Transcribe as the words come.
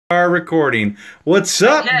Our recording. What's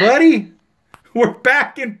up, buddy? We're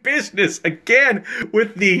back in business again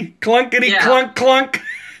with the clunkety clunk clunk.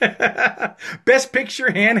 Best picture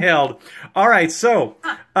handheld. All right, so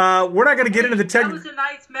we're not going to get into the That was a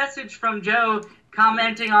nice message from Joe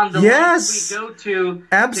commenting on the links we go to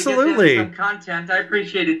absolutely. To get some content. I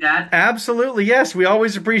appreciated that. Absolutely, yes. We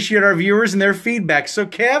always appreciate our viewers and their feedback. So,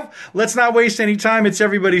 Kev, let's not waste any time. It's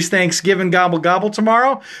everybody's Thanksgiving gobble gobble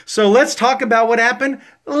tomorrow. So let's talk about what happened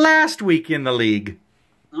last week in the league.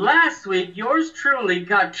 Last week, yours truly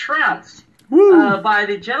got trounced by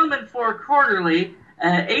the gentleman for Quarterly.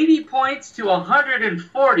 80 points to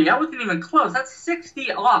 140. I wasn't even close. That's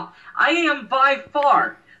 60 off. I am by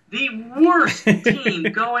far the worst team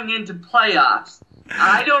going into playoffs.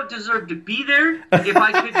 I don't deserve to be there. If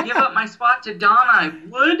I could give up my spot to Don, I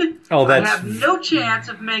would. I have no chance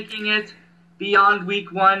of making it beyond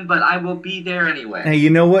week 1, but I will be there anyway. Hey, you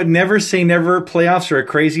know what? Never say never. Playoffs are a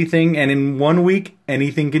crazy thing, and in 1 week,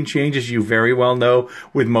 anything can change, as you very well know,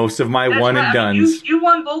 with most of my one and dones. You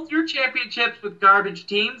won both your championships with garbage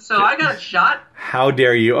teams, so I got a shot. How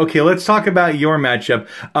dare you? Okay, let's talk about your matchup.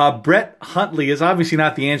 Brett Huntley is obviously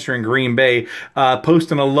not the answer in Green Bay,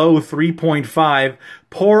 posting a low 3.5.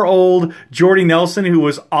 Poor old Jordy Nelson, who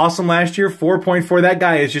was awesome last year, 4.4. That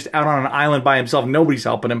guy is just out on an island by himself. Nobody's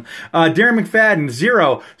helping him. Darren McFadden,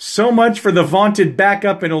 0. So much for the vaunted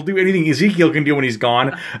backup, and he'll do anything Ezekiel can do when he's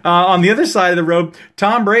gone. On the other side of the road,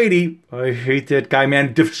 Tom Brady, I hate that guy,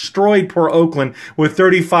 man, destroyed poor Oakland with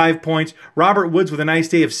 35 points. Robert Woods with a nice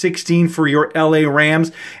day of 16 for your LA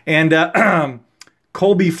Rams. And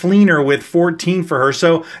Colby Fleener with 14 for her.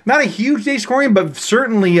 So not a huge day scoring, but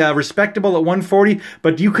certainly respectable at 140.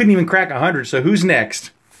 But you couldn't even crack 100. So who's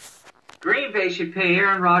next? Green Bay should pay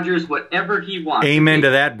Aaron Rodgers whatever he wants. Amen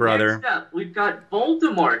to that, brother. Next up, we've got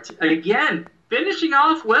Baltimore, again, finishing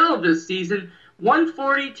off well this season.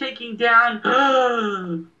 140 taking down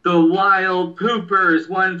the Wild Poopers,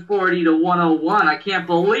 140 to 101. I can't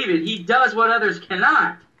believe it. He does what others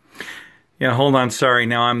cannot. Yeah, hold on. Sorry,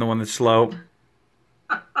 now I'm the one that's slow.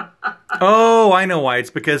 Oh, I know why. It's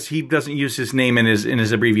because he doesn't use his name in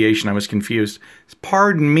his abbreviation. I was confused.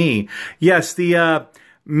 Pardon me. Yes, the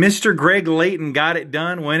Mr. Greg Layton got it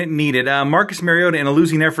done when it needed. Marcus Mariota, in a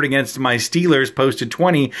losing effort against my Steelers, posted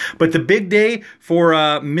 20. But the big day for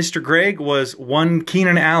Mr. Greg was one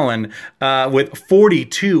Keenan Allen with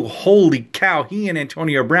 42. Holy cow. He and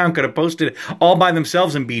Antonio Brown could have posted all by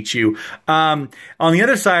themselves and beat you. On the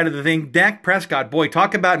other side of the thing, Dak Prescott, boy,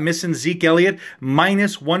 talk about missing Zeke Elliott,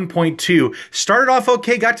 minus 1.2. Started off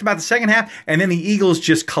okay, got to about the second half, and then the Eagles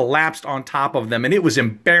just collapsed on top of them, and it was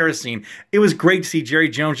embarrassing. It was great to see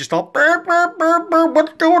Jerry Jones just all, burr, burr, burr, burr,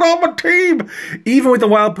 what's going on my team? Even with the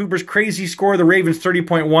Wild Poopers' crazy score, the Ravens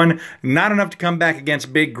 30.1, not enough to come back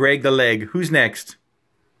against Big Greg the Leg. Who's next?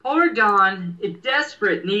 Poor Don, in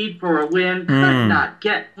desperate need for a win, could not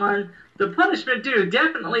get one. The punishment dude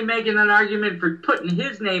definitely making an argument for putting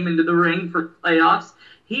his name into the ring for playoffs.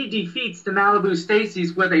 He defeats the Malibu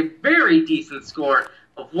Stacy's with a very decent score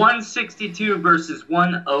of 162 versus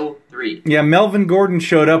 103. Yeah, Melvin Gordon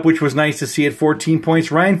showed up, which was nice to see at 14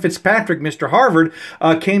 points. Ryan Fitzpatrick, Mr. Harvard,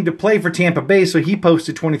 came to play for Tampa Bay, so he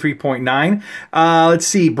posted 23.9. Let's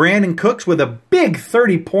see, Brandon Cooks with a big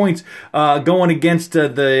 30 points going against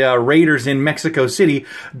the Raiders in Mexico City.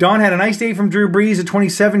 Don had a nice day from Drew Brees at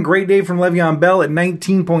 27. Great day from Le'Veon Bell at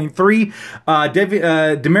 19.3.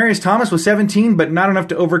 Demaryius Thomas with 17, but not enough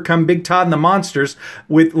to overcome Big Todd and the Monsters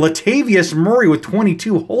with Latavius Murray with 22.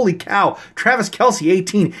 Holy cow. Travis Kelce,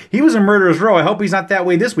 18. He was a murderer's row. I hope he's not that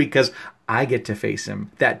way this week because I get to face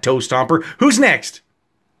him. That toe stomper. Who's next?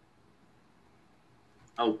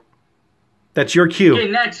 Oh. That's your cue. Okay,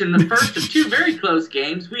 next, in the first of two very close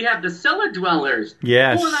games, we have the Cellar Dwellers.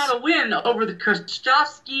 Yes. Pulling out a win over the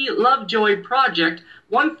Krzyzewski Lovejoy Project.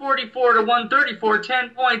 144 to 134, 10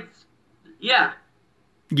 points. Yeah.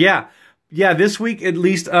 Yeah. Yeah, this week, at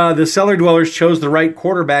least, the Cellar Dwellers chose the right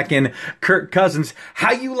quarterback in Kirk Cousins.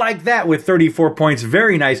 How you like that with 34 points?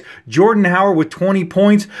 Very nice. Jordan Howard with 20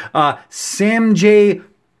 points. Sam J.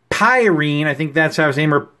 Pyrene, I think that's how his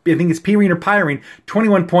name, or I think it's Pyrene or Pyrene,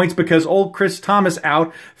 21 points because old Chris Thomas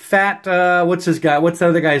out. Fat, what's the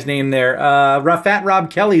other guy's name there? Fat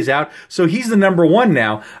Rob Kelly's out, so he's the number one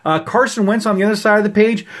now. Carson Wentz on the other side of the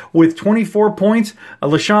page with 24 points.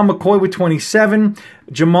 LaShawn McCoy with 27.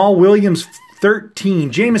 Jamal Williams,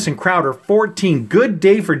 13. Jamison Crowder, 14. Good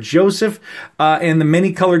day for Joseph and the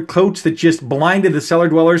many-colored coats that just blinded the Cellar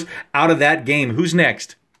Dwellers out of that game. Who's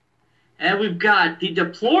next? And we've got the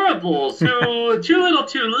Deplorables, who, too little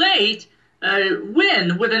too late,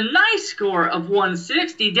 win with a nice score of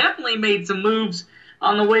 160. Definitely made some moves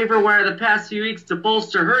on the waiver wire the past few weeks to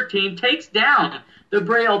bolster her team, takes down the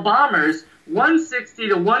Braille Bombers 160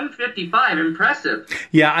 to 155. Impressive.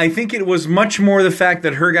 Yeah, I think it was much more the fact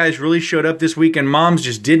that her guys really showed up this week and moms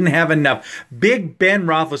just didn't have enough. Big Ben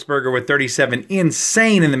Roethlisberger with 37,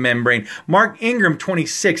 insane in the membrane. Mark Ingram,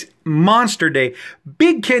 26, monster day.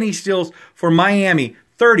 Big Kenny Stills for Miami,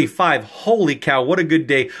 35. Holy cow, what a good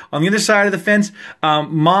day. On the other side of the fence,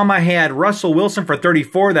 Mama had Russell Wilson for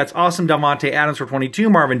 34. That's awesome. Davante Adams for 22.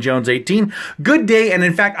 Marvin Jones, 18. Good day, and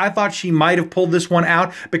in fact, I thought she might have pulled this one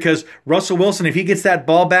out because Russell Wilson, if he gets that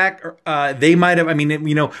ball back, they might have, I mean,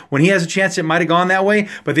 you know, when he has a chance, it might have gone that way,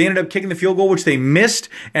 but they ended up kicking the field goal, which they missed,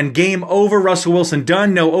 and game over. Russell Wilson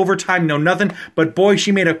done. No overtime, no nothing, but boy,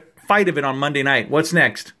 she made a fight of it on Monday night. What's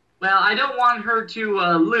next? Well, I don't want her to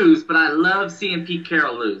lose, but I love seeing Pete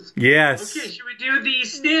Carroll lose. Yes. Okay, should we do the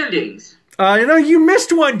standings? You know, you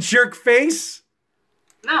missed one, jerk face.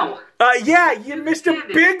 No. Yeah, you missed a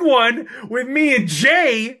big one with me and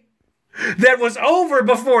Jay that was over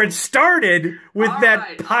before it started with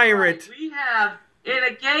that pirate. We have, in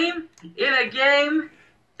a game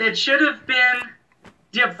that should have been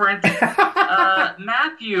different,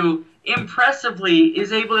 Matthew impressively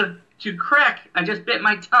is able to crack, I just bit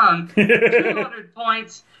my tongue, 200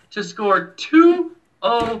 points to score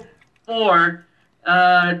 204,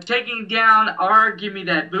 taking down our Give Me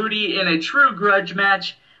That Booty in a true grudge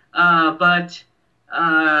match, but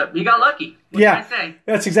we got lucky. What can I say?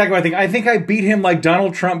 That's exactly what I think. I think I beat him like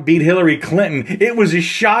Donald Trump beat Hillary Clinton. It was a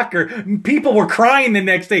shocker. People were crying the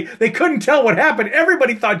next day. They couldn't tell what happened.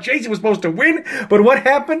 Everybody thought Jason was supposed to win, but what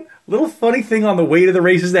happened? Little funny thing on the way to the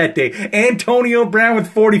races that day. Antonio Brown with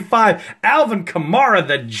 45. Alvin Kamara,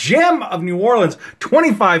 the gem of New Orleans,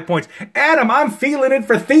 25 points. Adam, I'm feeling it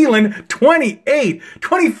for Thielen, 28.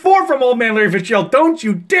 24 from old man Larry Fitzgerald. Don't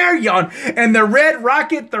you dare yawn. And the Red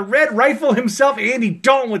Rocket, the Red Rifle himself, Andy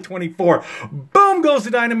Dalton with 24. Boom goes the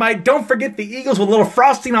dynamite. Don't forget the Eagles with a little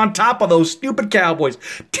frosting on top of those stupid Cowboys.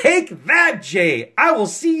 Take that, Jay. I will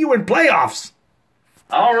see you in playoffs.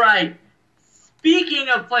 All right. Speaking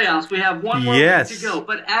of playoffs, we have one more week to go.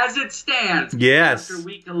 But as it stands, after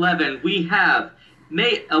week 11, we have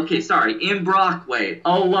in Brockway,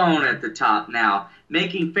 alone at the top now,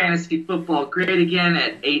 making fantasy football great again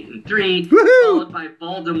at 8-3, followed by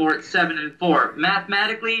Baltimore at 7-4.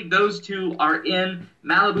 Mathematically, those two are in.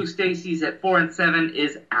 Malibu Stacy's at 4-7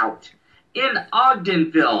 is out. In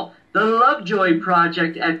Ogdenville, the Lovejoy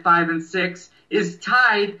Project at 5-6 is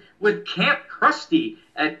tied with Camp Krusty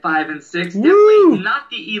at 5-6. Definitely not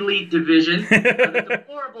the elite division. The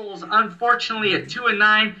Deplorables, unfortunately, at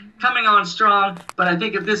 2-9, coming on strong. But I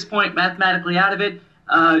think at this point, mathematically out of it,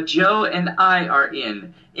 Joe and I are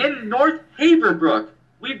in. In North Haverbrook,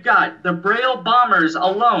 we've got the Braille Bombers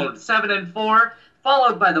alone, 7-4,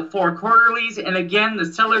 followed by the Four Quarterlies, and again, the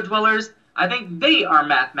Cellar Dwellers. I think they are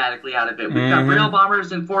mathematically out of it. We've got Braille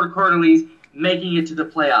Bombers and Four Quarterlies making it to the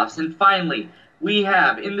playoffs. And finally, we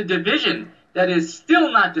have in the division that is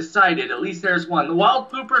still not decided, at least there's one. The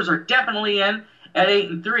Wild Poopers are definitely in at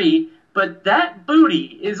 8-3, but that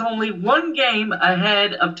booty is only one game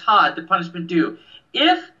ahead of Todd, the punishment due.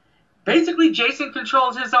 If basically Jason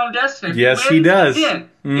controls his own destiny. Yes, he does. If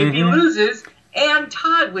he loses and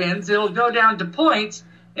Todd wins, it'll go down to points.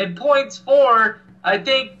 And points for, I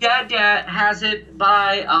think Dad has it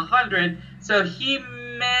by 100, so he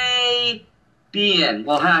may be in.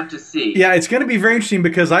 We'll have to see. Yeah, it's going to be very interesting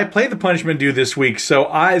because I play the punishment due this week, so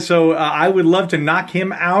I would love to knock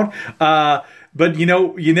him out. But, you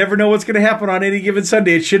know, you never know what's going to happen on any given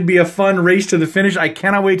Sunday. It should be a fun race to the finish. I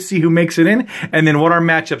cannot wait to see who makes it in and then what our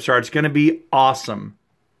matchups are. It's going to be awesome.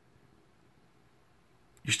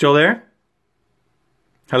 You still there?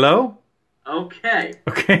 Hello? Okay.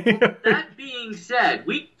 Okay. That being said,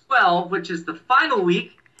 week 12, which is the final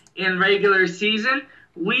week in regular season,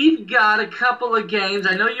 we've got a couple of games.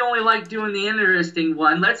 I know you only like doing the interesting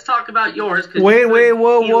one. Let's talk about yours. Wait,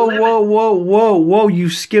 whoa. You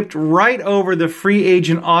skipped right over the free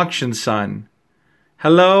agent auction, son.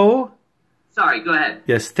 Hello? Sorry, go ahead.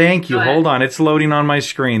 Yes, thank you. Hold on. It's loading on my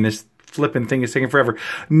screen. This flipping thing is taking forever.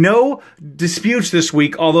 No disputes this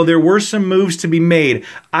week, although there were some moves to be made.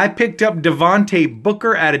 I picked up Devontae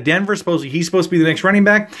Booker out of Denver. Supposedly he's supposed to be the next running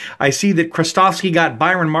back. I see that Krastofsky got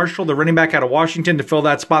Byron Marshall, the running back out of Washington, to fill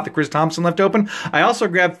that spot that Chris Thompson left open. I also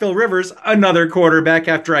grabbed Phil Rivers, another quarterback,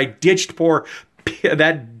 after I ditched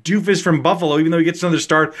that doofus from Buffalo, even though he gets another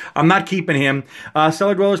start. I'm not keeping him.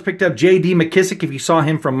 Cellar Dwellers picked up J.D. McKissick. If you saw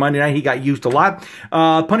him from Monday night, he got used a lot.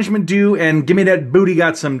 Punishment due and Give Me That Booty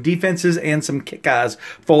got some defenses and some kick-ass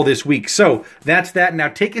for this week. So that's that. Now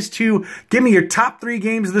take us to, give me your top 3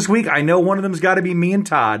 games this week. I know one of them's got to be me and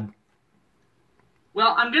Todd.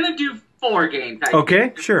 Well, I'm going to do 4 games.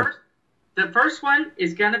 Okay, sure. The first one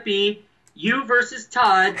is going to be you versus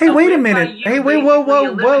Todd. Hey, wait a minute. Hey, wait, whoa.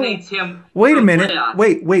 Wait a minute.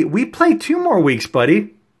 Playoffs. Wait. We play 2 more weeks,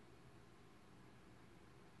 buddy.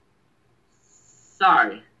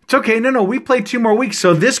 Sorry. It's okay. No. We play 2 more weeks,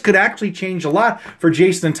 so this could actually change a lot for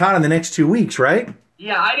Jason and Todd in the next 2 weeks, right?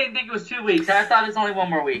 Yeah, I didn't think it was 2 weeks. I thought it was only 1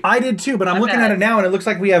 more week. I did too, but I'm looking at it now, and it looks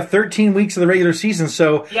like we have 13 weeks of the regular season,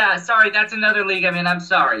 so... Yeah, sorry, that's another league. I mean, I'm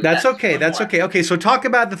sorry. That's okay, that's okay. Okay, so talk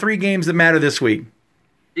about the 3 games that matter this week.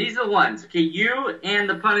 These are the ones. Okay, you and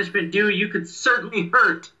the punishment due, you could certainly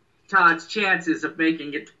hurt Todd's chances of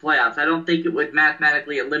making it to playoffs. I don't think it would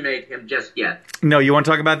mathematically eliminate him just yet. No, you want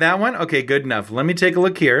to talk about that one? Okay, good enough. Let me take a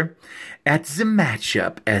look here at the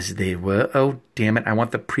matchup as they were. Oh, damn it. I want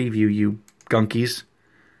the preview, you gunkies.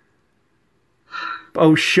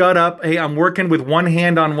 Oh, shut up. Hey, I'm working with one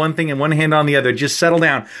hand on one thing and one hand on the other. Just settle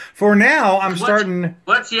down. For now, I'm starting...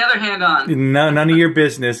 What's the other hand on? No, none of your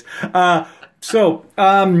business.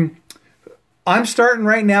 I'm starting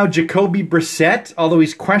right now Jacoby Brissett, although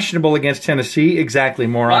he's questionable against Tennessee. Exactly,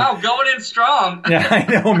 moron. Wow, going in strong. Yeah, I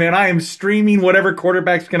know, man. I am streaming whatever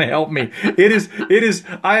quarterback's going to help me. It is.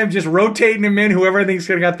 I am just rotating him in. Whoever I think's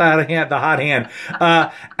going to get the hot hand.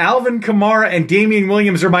 Alvin Kamara and Damian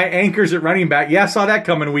Williams are my anchors at running back. Yeah, I saw that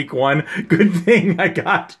coming week 1. Good thing I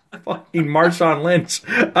got fucking Marshawn Lynch.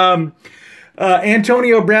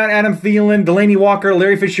 Antonio Brown, Adam Thielen, Delaney Walker,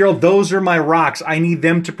 Larry Fitzgerald, those are my rocks. I need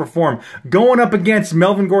them to perform. Going up against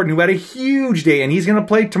Melvin Gordon, who had a huge day, and he's going to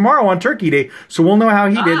play tomorrow on Turkey Day, so we'll know how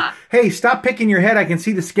he did. Hey, stop picking your head. I can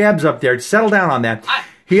see the scabs up there. Settle down on that.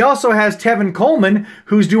 He also has Tevin Coleman,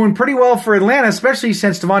 who's doing pretty well for Atlanta, especially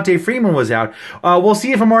since Devontae Freeman was out. We'll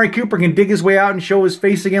see if Amari Cooper can dig his way out and show his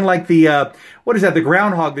face again like the, what is that, the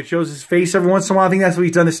groundhog that shows his face every once in a while. I think that's what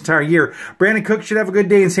he's done this entire year. Brandon Cook should have a good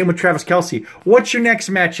day, and same with Travis Kelce. What's your next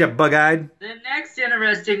matchup, Bug-Eyed? The next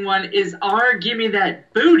interesting one is our Gimme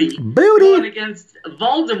That Booty. Booty! Going against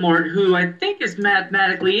Voldemort, who I think is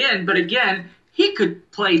mathematically in, but again, he could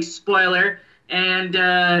play spoiler. And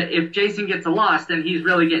if Jason gets a loss, then he's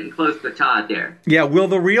really getting close to Todd there. Yeah, will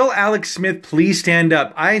the real Alex Smith please stand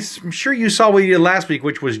up? I'm sure you saw what he did last week,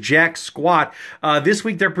 which was jack squat. This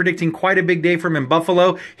week they're predicting quite a big day for him in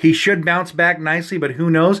Buffalo. He should bounce back nicely, but who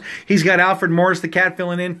knows? He's got Alfred Morris, the cat,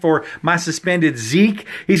 filling in for my suspended Zeke.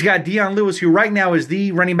 He's got Deion Lewis, who right now is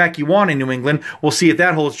the running back you want in New England. We'll see if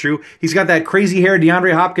that holds true. He's got that crazy hair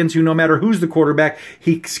DeAndre Hopkins, who no matter who's the quarterback,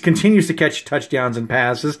 he continues to catch touchdowns and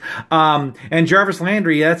passes. And Jarvis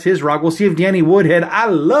Landry, that's his rock. We'll see if Danny Woodhead, I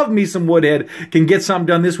love me some Woodhead, can get something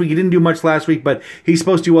done this week. He didn't do much last week, but he's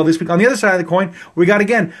supposed to do well this week. On the other side of the coin, we got,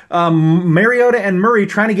 again, Mariota and Murray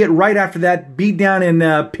trying to get right after that beat down in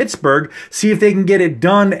Pittsburgh. See if they can get it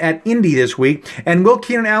done at Indy this week. And will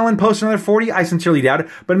Keenan Allen post another 40? I sincerely doubt it,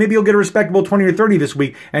 but maybe he'll get a respectable 20 or 30 this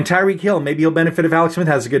week. And Tyreek Hill, maybe he'll benefit if Alex Smith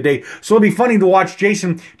has a good day. So it'll be funny to watch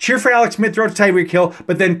Jason cheer for Alex Smith, throw to Tyreek Hill,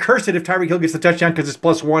 but then curse it if Tyreek Hill gets the touchdown because it's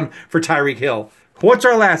 +1 for Tyreek Hill. What's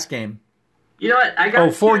our last game? You know what? I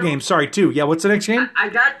got 4 games. Sorry, 2. Yeah, what's the next game? I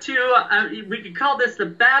got 2. We could call this the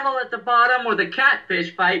battle at the bottom or the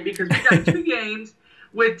catfish fight because we got 2 games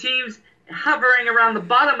with teams hovering around the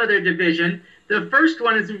bottom of their division. The first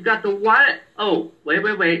one is we've got the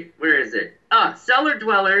wait. Where is it? Cellar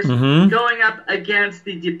Dwellers going up against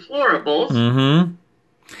the Deplorables.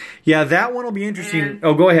 Yeah, that one will be interesting.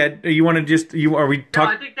 Go ahead. You want to just... Are we talking...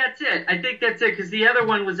 No, I think that's it. Because the other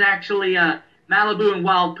one was actually Malibu and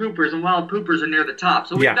Wild Poopers, and Wild Poopers are near the top.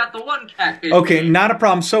 So we've got the one catfish game. Not a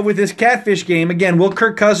problem. So with this catfish game, again, will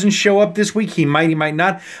Kirk Cousins show up this week? He might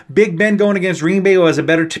not. Big Ben going against Green Bay, who has a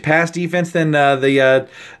better pass defense than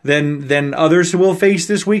others who will face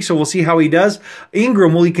this week, so we'll see how he does.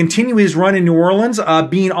 Ingram, will he continue his run in New Orleans,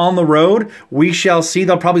 being on the road? We shall see.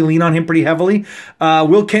 They'll probably lean on him pretty heavily.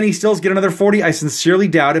 Will Kenny Stills get another 40? I sincerely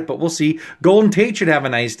doubt it, but we'll see. Golden Tate should have a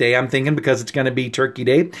nice day, I'm thinking, because it's going to be Turkey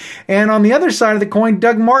Day. And on the other side of the coin,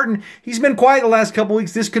 Doug Martin, he's been quiet the last couple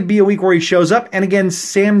weeks. This could be a week where he shows up. And again,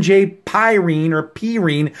 Sam J.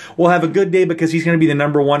 Pirine will have a good day because he's going to be the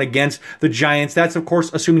number 1 against the Giants. That's, of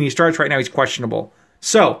course, assuming he starts. Right now, he's questionable.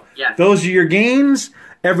 So, those are your games.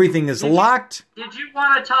 Everything is locked. Did you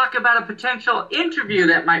want to talk about a potential interview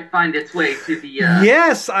that might find its way to the...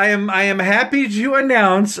 Yes, I am happy to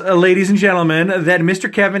announce, ladies and gentlemen, that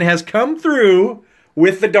Mr. Kevin has come through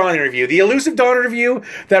with the Dawn interview. The elusive Dawn interview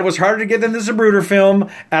that was harder to get than the Zapruder film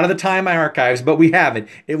out of the Time archives, but we have it.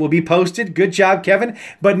 It will be posted. Good job, Kevin.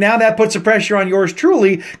 But now that puts the pressure on yours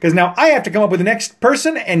truly, because now I have to come up with the next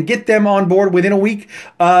person and get them on board within a week.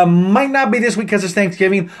 Might not be this week because it's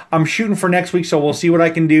Thanksgiving. I'm shooting for next week, so we'll see what I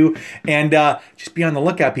can do. And just be on the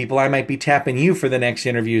lookout, people. I might be tapping you for the next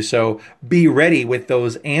interview, so be ready with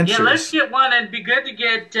those answers. Yeah, let's get one. It'd be good to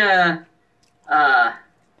get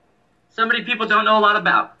somebody people don't know a lot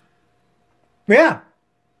about. Yeah.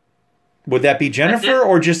 Would that be Jennifer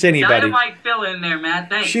or just anybody? Dynamite fill in there, Matt.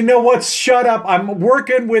 Thanks. You know what? Shut up. I'm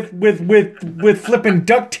working with flipping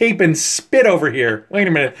duct tape and spit over here. Wait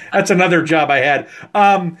a minute. That's another job I had.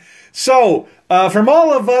 From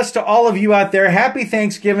all of us to all of you out there, happy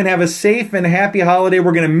Thanksgiving. Have a safe and happy holiday.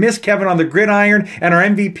 We're going to miss Kevin on the gridiron and our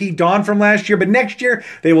MVP Dawn from last year, but next year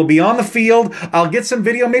they will be on the field. I'll get some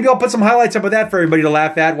video. Maybe I'll put some highlights up of that for everybody to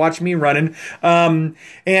laugh at. Watch me running.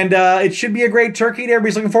 It should be a great turkey that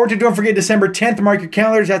everybody's looking forward to. Don't forget December 10th. Mark your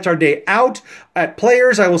calendars. That's our day out at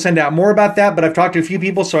Players. I will send out more about that, but I've talked to a few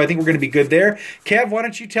people, so I think we're going to be good there. Kev, why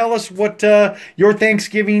don't you tell us what your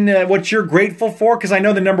Thanksgiving, what you're grateful for? Because I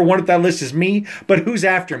know the number one at that list is me. But who's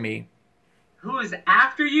after me? Who is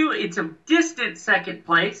after you? It's a distant second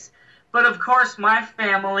place. But of course, my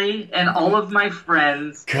family and all of my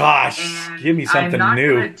friends. Gosh, give me something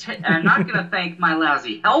new. I'm not going to thank my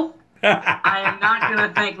lousy health. I am not going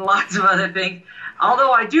to thank lots of other things.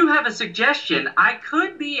 Although I do have a suggestion. I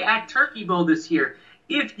could be at Turkey Bowl this year.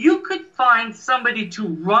 If you could find somebody to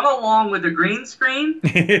run along with a green screen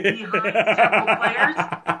behind several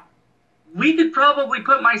players, we could probably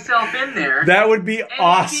put myself in there. That would be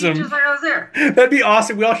awesome. Just like I was there. That'd be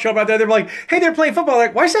awesome. We all show up out there. They're like, hey, they're playing football.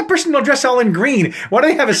 Like, why is that person all dressed all in green? Why do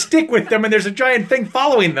they have a stick with them and there's a giant thing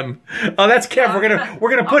following them? Oh, that's Kev. We're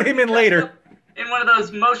gonna put him in later. In one of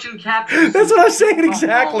those motion captures. That's what I'm saying.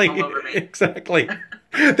 Exactly. Exactly.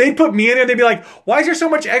 They'd put me in there and they'd be like, why is there so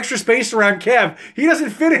much extra space around Kev? He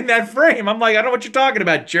doesn't fit in that frame. I'm like, I don't know what you're talking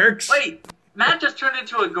about, jerks. Wait. Matt just turned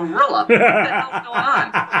into a gorilla. What the hell's going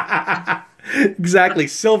on? Exactly.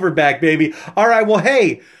 Silverback, baby. All right. Well,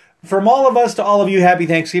 hey, from all of us to all of you, happy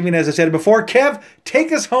Thanksgiving. As I said before, Kev,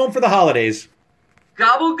 take us home for the holidays.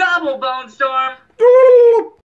 Gobble, gobble, Bone Storm.